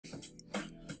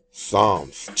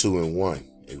Psalms 2:1.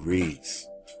 It reads,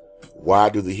 "Why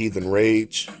do the heathen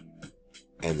rage,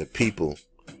 and the people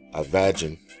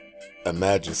imagine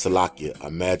Salakia,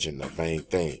 imagine a vain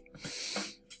thing?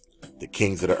 The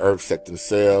kings of the earth set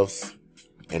themselves,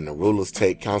 and the rulers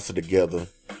take counsel together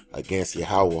against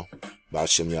Yahweh,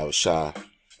 Ba'ashem Yahushua,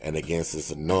 and against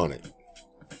his anointed,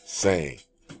 saying,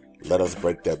 let us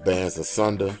break their bands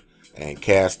asunder and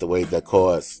cast away their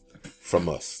cords from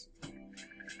us."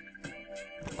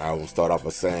 I will start off by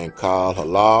saying, Kal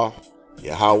Halal,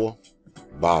 Yahweh,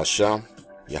 Ba'ashem,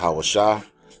 Yahushua,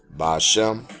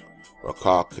 Ba'ashem,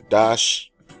 Rakal Kadash,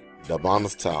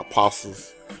 Dabanas to our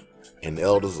apostles and the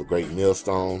elders of Great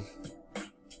Millstone.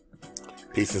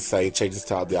 Peace and salutations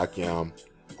to the Akyam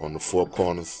on the four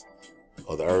corners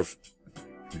of the earth,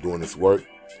 doing this work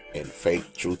in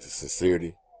faith, truth, and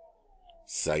sincerity.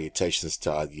 Salutations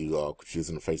to all you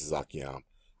confusing the faces Akyam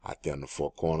out there in the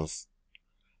four corners.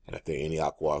 And if there are any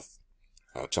Akwath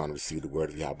trying to receive the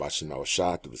word of Yahweh Shema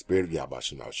Shah through the spirit of Yahweh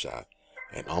Shema Shah,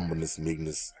 and humbleness,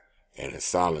 meekness, and his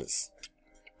silence,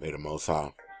 may the Most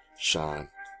High shine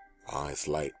his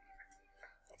light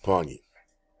upon you.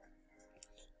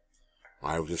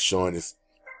 I was just showing this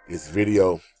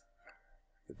video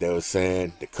that they were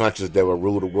saying the countries that will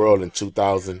rule the world in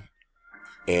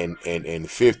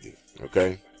 2050.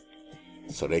 Okay,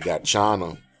 so they got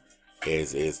China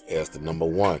as the number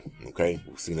one. Okay,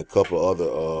 we've seen a couple of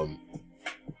other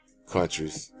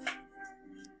countries.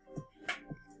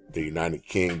 The United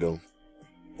Kingdom,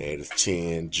 that is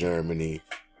 10, Germany,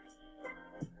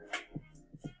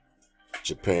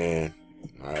 Japan.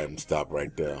 All right, I'm gonna stop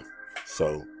right there.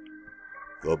 So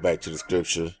go back to the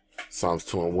scripture, Psalms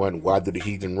 2:1. Why do the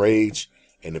heathen rage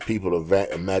and the people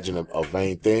imagine a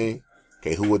vain thing?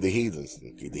 Okay, who are the heathens?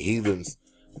 Okay, the heathens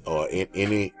are in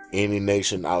any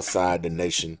nation outside the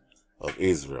nation of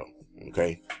Israel.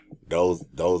 Okay, those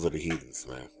are the heathens,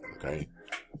 man. Okay,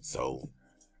 so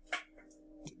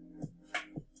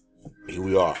here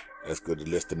we are. Let's go to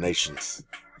the list of nations.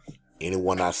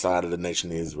 Anyone outside of the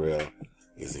nation of Israel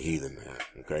is a heathen, man.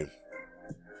 Okay.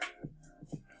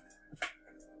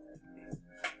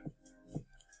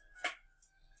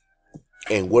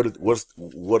 And what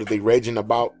are they raging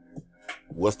about?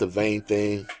 What's the vain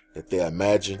thing that they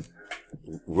imagine?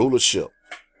 Rulership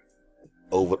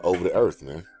over the earth,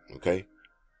 man. Okay.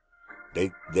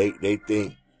 They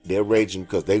think they're raging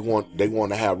because they want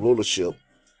to have rulership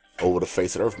over the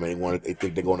face of the earth, man. They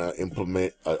think they're going to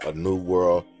implement a new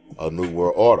world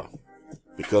order,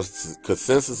 because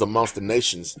consensus amongst the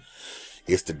nations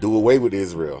is to do away with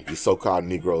Israel, the so-called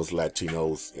Negroes,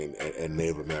 Latinos, and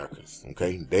Native Americans.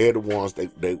 Okay, they're the ones they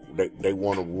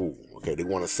want to rule. Okay, they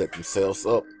want to set themselves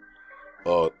up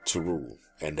to rule,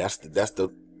 and that's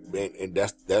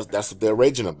what they're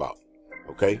raging about.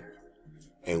 Okay,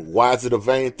 and why is it a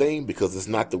vain thing? Because it's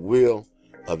not the will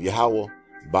of Yahweh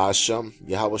Ba'ashem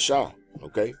Yahushua.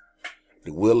 Okay,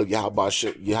 the will of Yahweh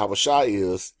Yahushua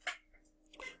is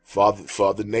for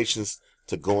the nations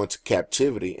to go into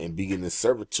captivity and be in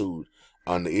servitude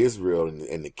under Israel,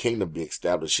 and the kingdom be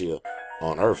established here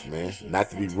on earth, man. Not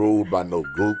to be ruled by no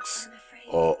gooks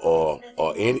or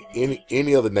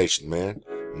any other nation, man.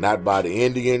 Not by the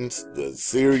Indians, the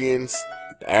Syrians,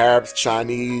 the Arabs,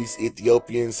 Chinese,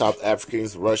 Ethiopians, South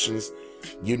Africans, Russians,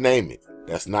 you name it.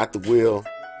 That's not the will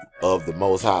of the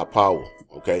Most High power.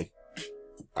 Okay,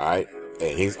 all right,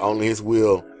 and his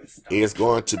will is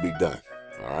going to be done.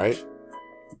 All right.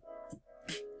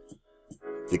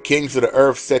 The kings of the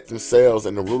earth set themselves,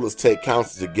 and the rulers take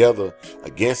counsel together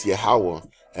against Yahweh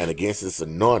and against his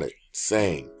anointed,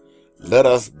 saying, let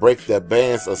us break their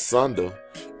bands asunder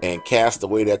and cast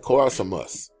away their cords from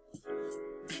us.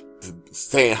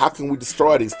 Saying, how can we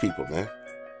destroy these people, man?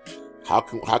 How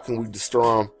can we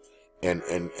destroy them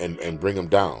and bring them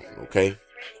down? Okay,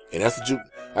 and that's what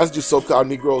you so-called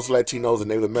Negroes, Latinos, and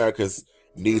Native Americans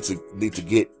need to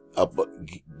get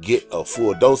a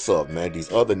full dose of, man.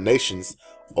 These other nations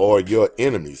are your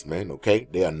enemies, man. Okay,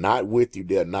 they are not with you.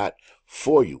 They are not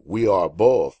for you. We are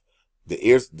above. The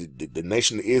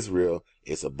nation of Israel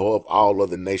is above all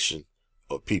other nation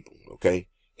of people. Okay,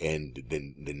 and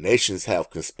the nations have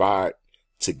conspired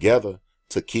together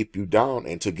to keep you down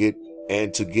and to get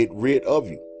rid of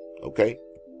you. Okay,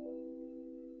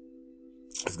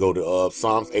 let's go to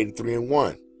Psalms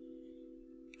 83:1.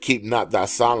 Keep not thy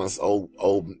silence, O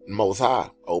Most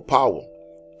High, O power.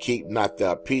 Keep not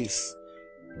thy peace,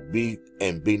 be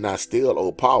not still,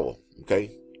 O power.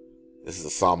 Okay, this is a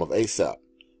psalm of Asaph.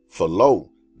 For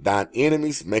lo, thine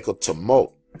enemies make a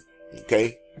tumult.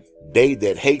 Okay, they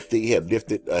that hate thee have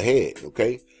lifted a head.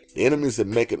 Okay, the enemies have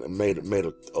made a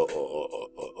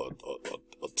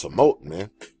tumult, man.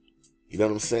 You know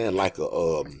what I'm saying? Like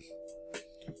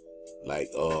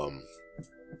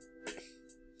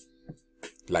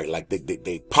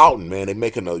they pouting, man. They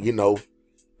making a, you know,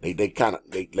 they kind of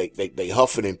they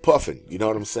huffing and puffing. You know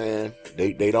what I'm saying?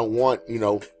 They don't want, you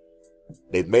know,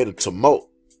 they've made a tumult.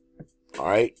 All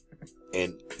right,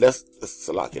 and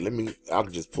Salaki. I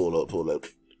can just pull up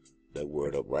that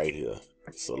word up right here.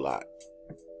 Salat.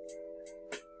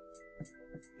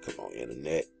 Come on,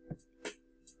 internet.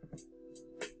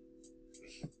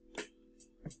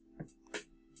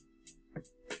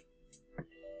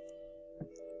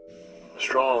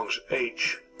 Strong's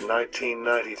H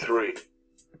 1993.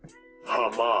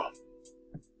 Hama.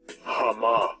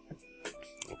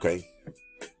 Okay.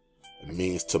 It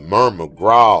means to murmur,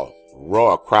 growl,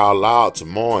 roar, cry loud, to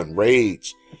mourn,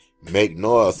 rage, make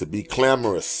noise, to be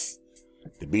clamorous,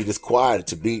 to be disquieted,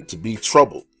 to be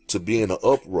troubled, to be in an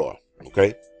uproar.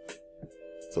 Okay.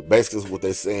 So basically, what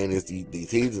they're saying is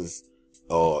these heathens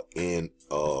are in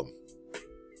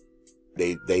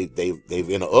they've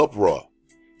in an uproar.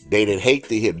 They that hate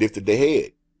thee have lifted their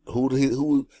head. Who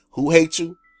hate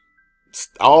you?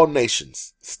 All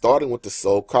nations, starting with the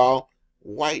so-called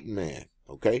white man.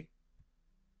 Okay,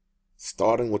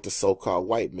 starting with the so-called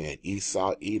white man,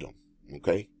 ESAU, Edom.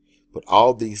 Okay, but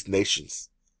all these nations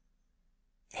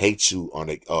hate you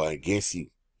against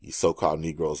you, you so-called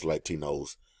Negroes,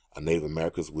 Latinos, Native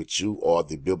Americans, which you are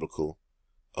the biblical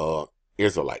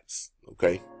Israelites.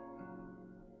 Okay.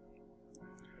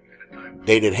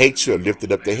 They that hate you have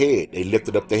lifted up their head. They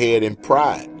lifted up their head in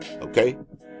pride. Okay.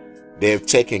 They have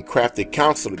taken crafty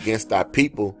counsel against our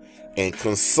people and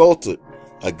consulted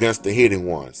against the hidden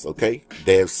ones. Okay.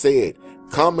 They have said,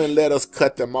 come and let us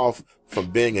cut them off from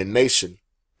being a nation,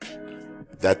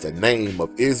 that the name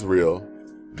of Israel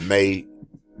may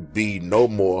be no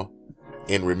more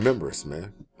in remembrance,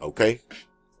 man. Okay.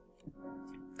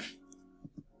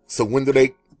 So when do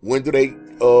they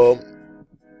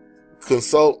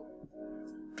consult?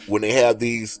 When they have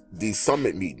these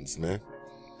summit meetings, man.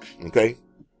 Okay?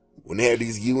 When they have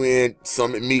these UN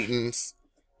summit meetings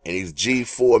and these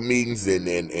G4 meetings and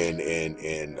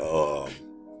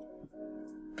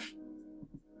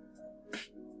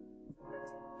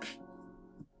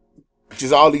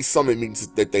just all these summit meetings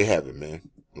that they having, man.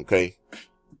 Okay?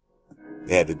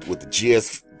 They had it with the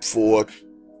GS4,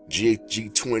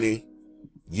 G20,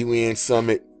 UN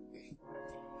summit.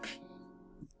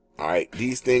 All right,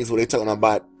 these things where they're talking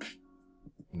about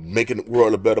making the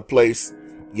world a better place.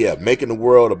 Yeah, making the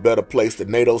world a better place. The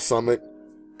NATO summit,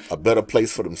 a better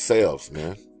place for themselves,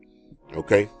 man.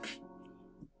 Okay?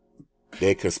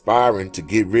 They're conspiring to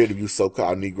get rid of you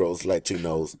so-called Negroes,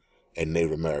 Latinos, and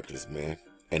Native Americans, man.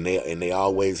 And they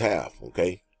always have,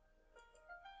 okay?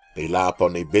 They lie up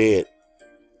on their bed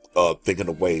thinking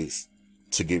of ways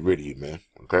to get rid of you, man.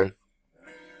 Okay?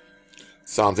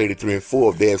 Psalms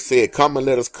 83:4, they have said, come and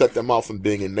let us cut them off from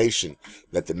being a nation,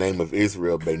 that the name of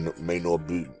Israel may not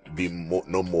be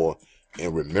no more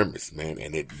in remembrance, man.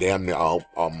 And it damn near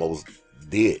almost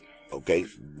did, okay?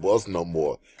 Was no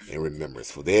more in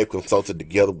remembrance. For they have consulted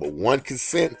together with one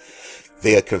consent.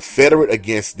 They are confederate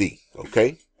against thee,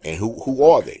 okay? And who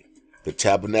are they? The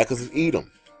tabernacles of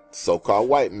Edom, so-called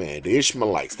white man, the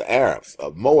Ishmaelites, the Arabs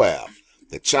of Moab,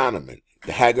 the Chinamen,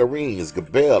 the Hagarenes,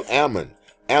 Gebel, Ammon,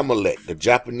 Amalek, the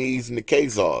Japanese and the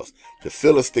Khazars, the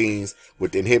Philistines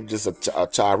with the inhabitants of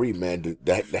Tyre, man,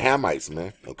 the Hamites,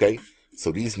 man, okay?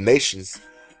 So these nations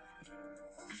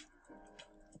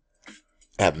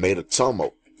have made a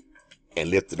tumult and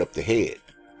lifted up the head,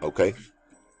 okay?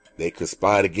 They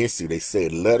conspired against you. They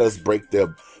said, let us break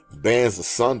their bands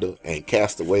asunder and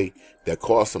cast away their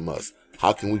cause from us.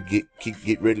 How can we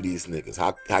get rid of these niggas?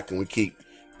 How can we keep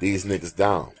these niggas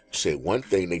down? Shit, one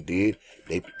thing they did,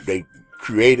 they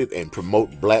created and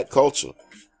promote black culture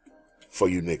for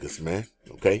you niggas, man.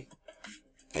 Okay?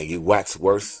 And you wax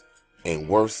worse and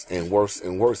worse and worse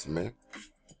and worse, man.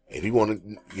 If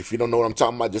you don't know what I'm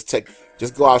talking about,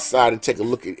 just go outside and take a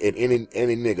look at any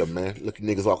nigga, man. Look at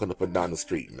niggas walking up and down the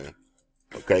street, man.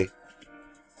 Okay?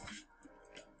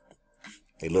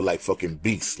 They look like fucking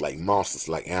beasts, like monsters,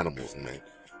 like animals, man.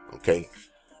 Okay?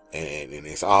 And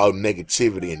it's all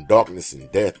negativity and darkness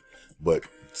and death. But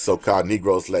so-called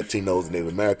Negroes, Latinos, and Native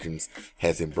Americans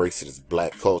has embraced it as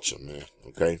black culture, man.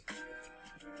 Okay?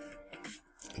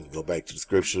 Let me go back to the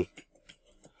scripture.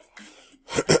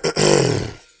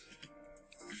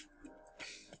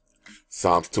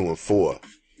 Psalms 2:4.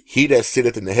 He that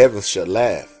sitteth in the heavens shall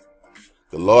laugh.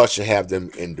 The Lord shall have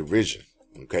them in derision.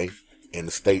 Okay? In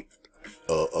a state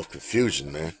of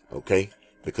confusion, man. Okay?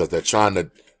 Because they're trying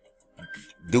to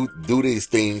do these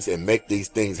things and make these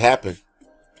things happen,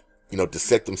 you know, to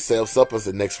set themselves up as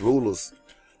the next rulers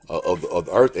of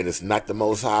the earth, and it's not the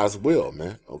Most High's will,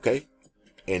 man. Okay,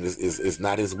 and it's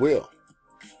not His will,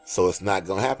 so it's not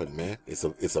gonna happen, man. It's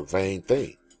a vain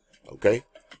thing. Okay.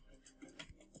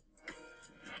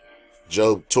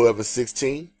 Job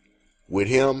 12:16. With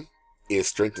Him is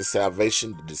strength and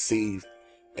salvation. To deceive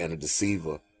and the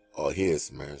deceiver are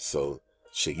His, man. So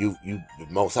shit, the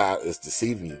Most High is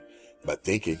deceiving you by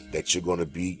thinking that you're gonna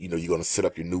be, you're gonna set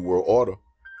up your new world order,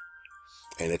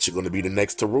 and that you're gonna be the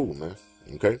next to rule, man.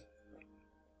 Okay.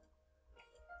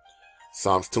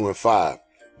 Psalms 2:5.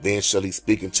 Then shall He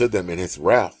speak unto them in His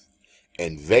wrath,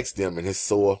 and vex them in His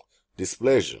sore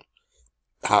displeasure.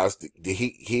 How is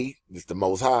He is the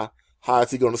Most High? How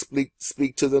is He going to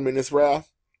speak to them in His wrath?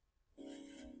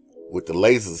 With the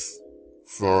lasers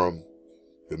from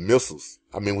the missiles.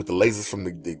 I mean, with the lasers from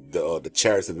the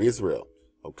chariots of Israel.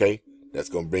 Okay, that's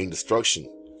going to bring destruction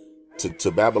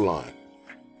to Babylon,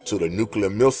 to the nuclear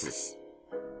missiles.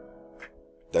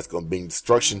 That's going to bring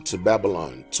destruction to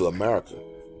Babylon, to America.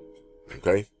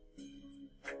 Okay.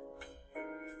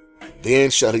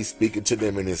 Then shall He speak unto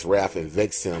them in His wrath, and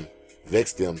vex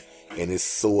them in His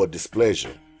sore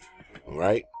displeasure. All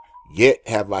right. Yet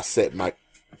have I set my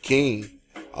king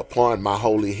upon my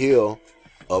holy hill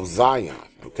of Zion.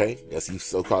 Okay. That's you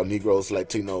so-called Negroes,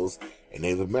 Latinos, and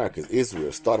Native Americans,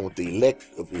 Israel, starting with the elect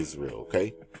of Israel.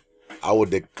 Okay. I would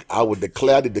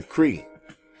declare the decree.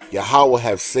 Yahweh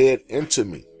have said unto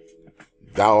me,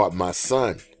 Thou art my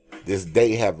son. This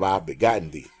day have I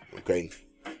begotten thee. Okay.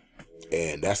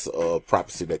 And that's a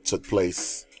prophecy that took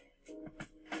place.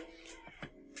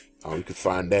 You can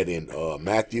find that in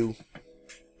Matthew,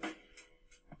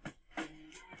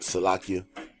 Salakia,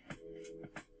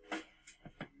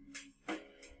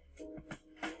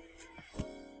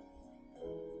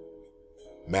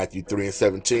 Matthew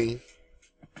 3:17.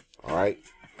 All right.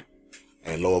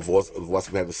 And Lord, voice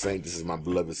we have a saying, this is my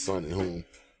beloved son in whom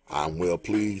I am well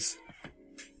pleased.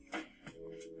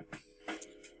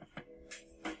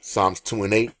 Psalms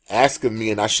 2:8. Ask of me,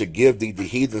 and I shall give thee the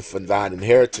heathen for thine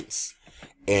inheritance,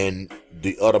 and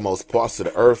the uttermost parts of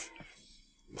the earth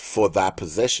for thy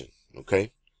possession.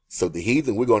 Okay. So the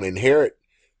heathen, we're going to inherit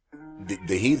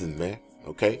the heathen, man.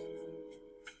 Okay.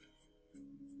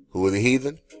 Who are the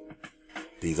heathen?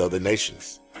 These other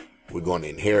nations. We're going to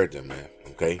inherit them, man.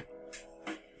 Okay.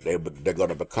 They're going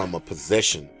to become a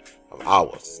possession of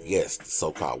ours. Yes, the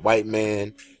so-called white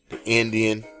man, the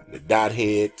Indian, the dot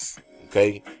heads.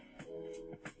 Okay.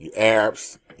 You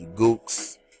Arabs, you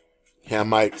Gooks,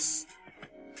 Hamites,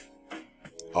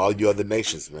 all you other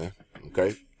nations, man.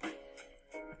 Okay.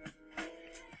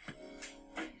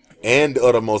 And the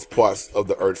uttermost parts of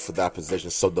the earth for thy possession.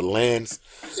 So the lands,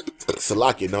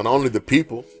 Salakia, not only the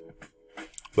people,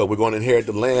 but we're going to inherit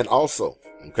the land also.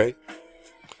 Okay.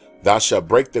 Thou shalt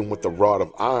break them with the rod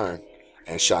of iron,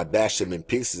 and shalt dash them in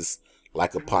pieces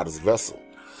like a potter's vessel.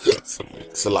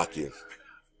 Salakia.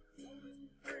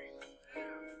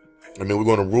 I mean, we're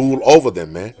going to rule over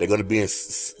them, man. They're going to be in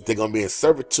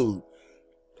servitude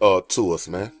to us,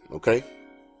 man. Okay.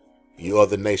 You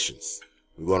other nations,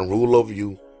 we're going to rule over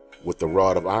you with the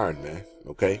rod of iron, man.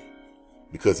 Okay.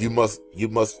 Because you must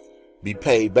be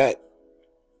paid back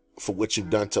for what you've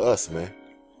done to us, man.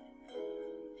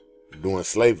 During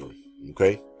slavery.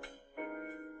 Okay.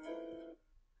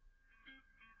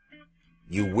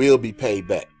 You will be paid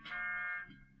back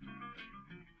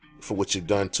for what you've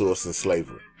done to us in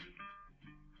slavery.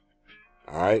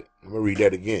 All right. I'm going to read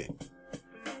that again.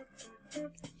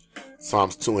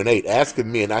 Psalms 2:8. Ask of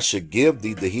me, and I shall give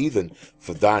thee the heathen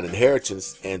for thine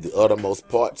inheritance, and the uttermost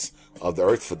parts of the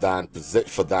earth for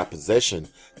thy possession.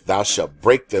 Thou shalt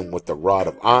break them with the rod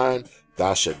of iron.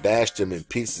 Thou shalt dash them in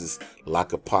pieces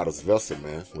like a potter's vessel,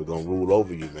 man. We're going to rule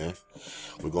over you, man.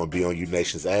 We're going to be on you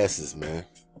nations' asses, man.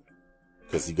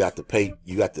 Because you got to pay.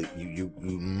 You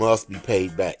must be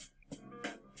paid back.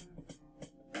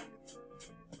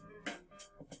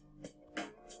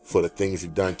 For the things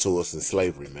you've done to us in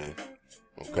slavery, man.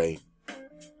 Okay.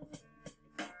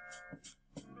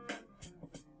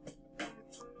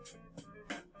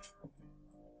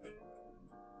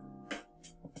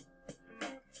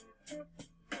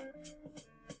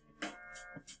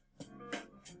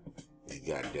 These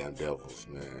goddamn devils,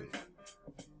 man.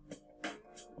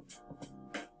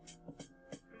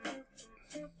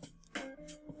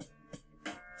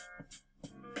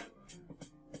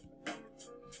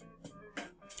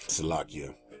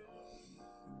 Salakia.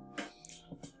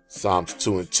 Psalms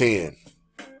 2:10.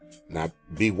 Now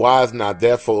be wise now,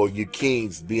 therefore, you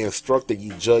kings, be instructed,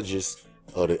 ye judges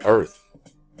of the earth.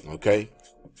 Okay?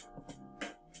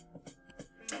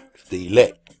 The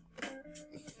elect,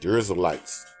 the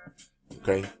Israelites.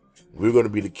 Okay? We're going to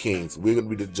be the kings. We're going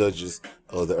to be the judges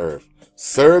of the earth.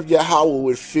 Serve Yahweh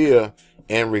with fear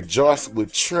and rejoice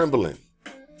with trembling.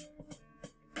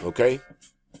 Okay?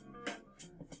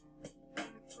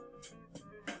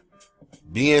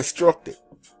 Be instructed.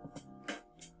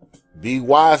 Be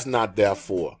wise not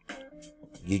therefore,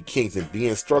 ye kings, and be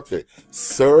instructed.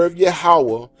 Serve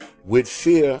Yahweh with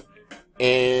fear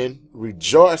and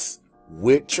rejoice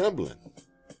with trembling.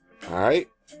 All right?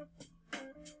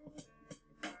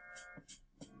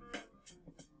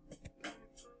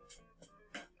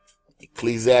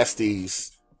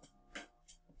 Ecclesiastes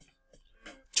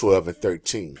 12 and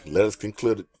 13. Let us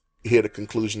hear the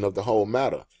conclusion of the whole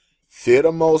matter. Fear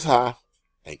the Most High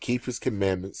and keep his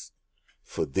commandments,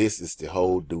 for this is the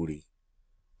whole duty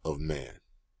of man.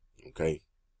 Okay?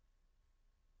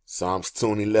 Psalms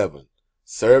 2 and 11.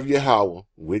 Serve Yahweh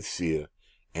with fear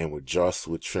and rejoice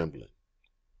with trembling.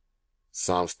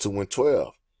 Psalms 2 and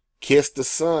 12. Kiss the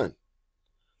Son,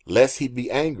 lest he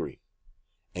be angry,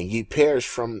 and ye perish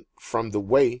from the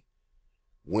way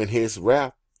when his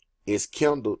wrath is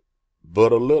kindled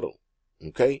but a little.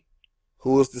 Okay?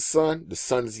 Who is the Son? The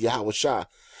Son is Yahweh Shai,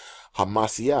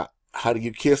 Hamashiach. How do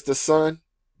you kiss the Son?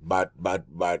 By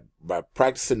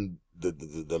practicing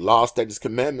the law, statutes,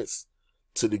 commandments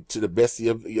to the best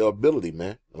of your ability,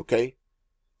 man. Okay?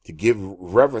 To give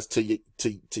reverence to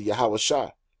Yahweh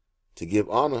Shai. To give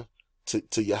honor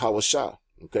to Yahweh Shai.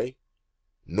 Okay?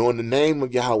 Knowing the name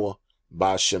of Yahweh,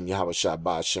 Ba'ashem, Yahweh Shai,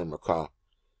 Ba'ashem, Rakah,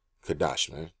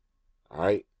 Kadash, man.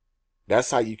 Alright?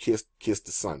 That's how you kiss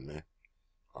the Son, man.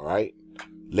 Alright?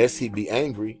 Lest he be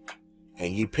angry,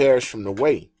 and ye perish from the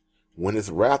way, when his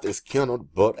wrath is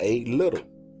kindled but a little.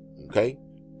 Okay?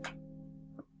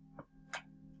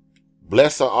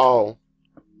 Blessed are all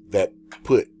that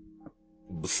put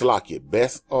Slakia.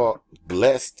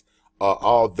 Blessed are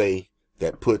all they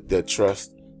that put their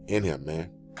trust in him,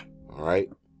 man. Alright?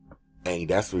 And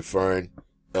that's referring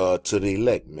to the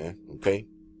elect, man. Okay?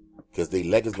 Because the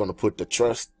elect is going to put the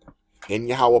trust in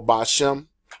Yahweh Ba'ashem,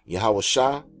 Yahweh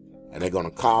Shai, and they're going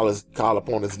to call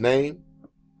upon his name.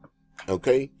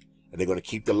 Okay? And they're going to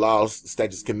keep the laws,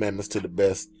 statutes, commandments to the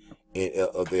best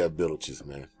of their abilities,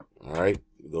 man. Alright?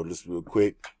 Go to this real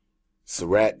quick.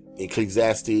 Sirach,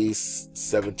 Ecclesiastes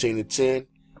 17 and 10.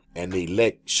 And the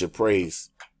elect should praise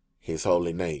his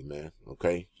holy name, man.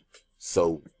 Okay?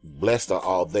 So, blessed are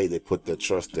all they that put their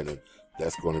trust in him.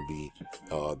 That's going to be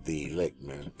the elect,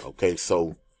 man. Okay?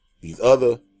 So, these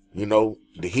other, the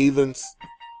heathens,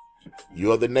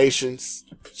 you other nations,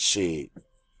 shit,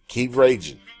 keep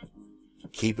raging.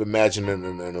 Keep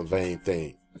imagining a vain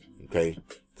thing. Okay?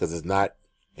 Because it's not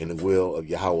in the will of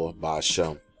Yahweh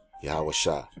Ba'ashem, Yahweh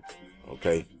Shai.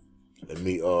 Okay? Let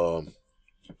me,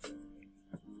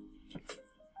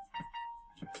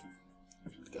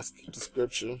 let's skip the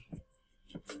scripture.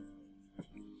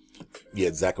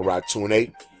 Yeah, Zechariah 2 and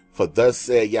 8. For thus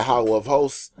said Yahweh of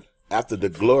hosts, after the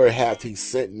glory hath he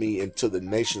sent me into the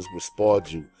nations which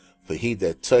spoiled you. For he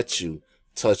that touched you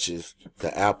touches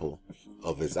the apple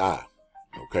of his eye.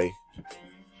 Okay?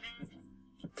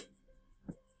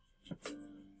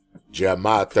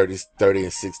 Jeremiah 30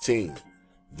 and 16.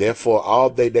 Therefore all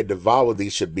they that devour thee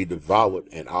shall be devoured,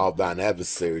 and all thine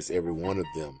adversaries, every one of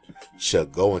them, shall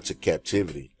go into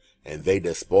captivity. And they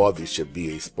that spoil thee shall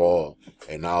be a spoil,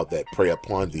 and all that prey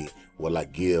upon thee will I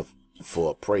give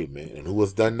for a prey, man. And who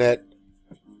has done that?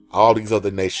 All these other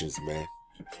nations, man.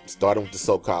 Starting with the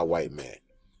so-called white man.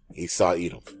 ESAU,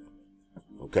 Edom.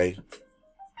 Okay?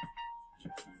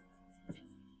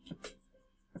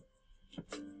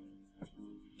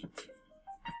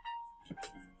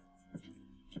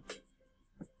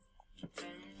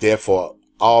 Therefore,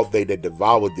 all they that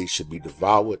devour thee shall be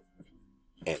devoured,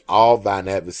 and all thine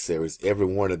adversaries, every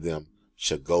one of them,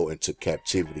 shall go into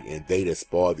captivity, and they that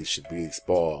spoil thee shall be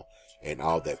spoiled, and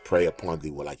all that prey upon thee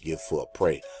will I give for a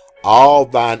prey. All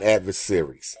thine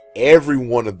adversaries, every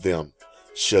one of them,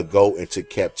 shall go into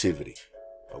captivity.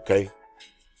 Okay?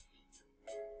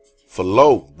 For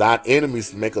lo, thine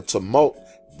enemies make a tumult.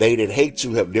 They that hate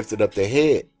you have lifted up their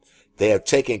head. They have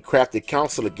taken crafty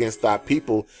counsel against thy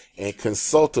people and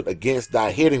consulted against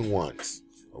thy hidden ones.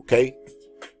 Okay?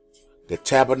 The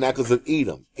tabernacles of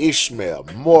Edom, Ishmael,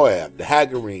 Moab, the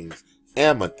Hagarenes,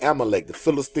 Ammon, Amalek, the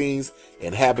Philistines,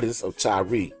 inhabitants of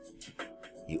Tyre.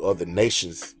 You other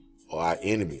nations are our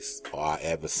enemies, are our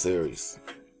adversaries.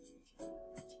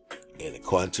 And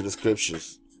according to the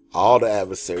scriptures, all the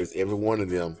adversaries, every one of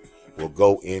them, will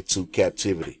go into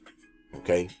captivity.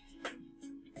 Okay?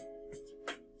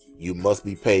 You must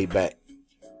be paid back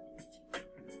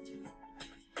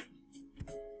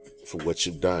for what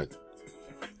you've done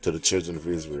to the children of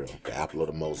Israel, the apple of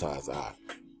the Most High's eye.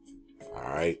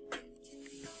 Alright?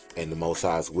 and the Most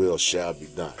High's will shall be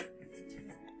done.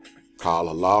 Kal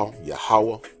halal,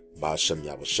 Yahweh, Ba'ashem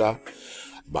Yahweh,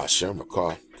 Ba'ashem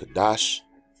Rakah, Kadash.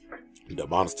 The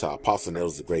honors to our apostle,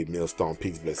 and the great millstone,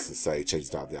 peace, blessings, say,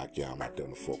 changes out the Akiyam out there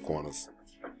in the four corners.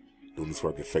 Doing this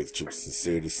work in faith, truth,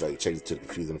 sincerity, say, changes to the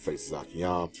confusing faces of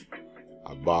Akiyam.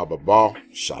 Abba,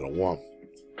 Shalom.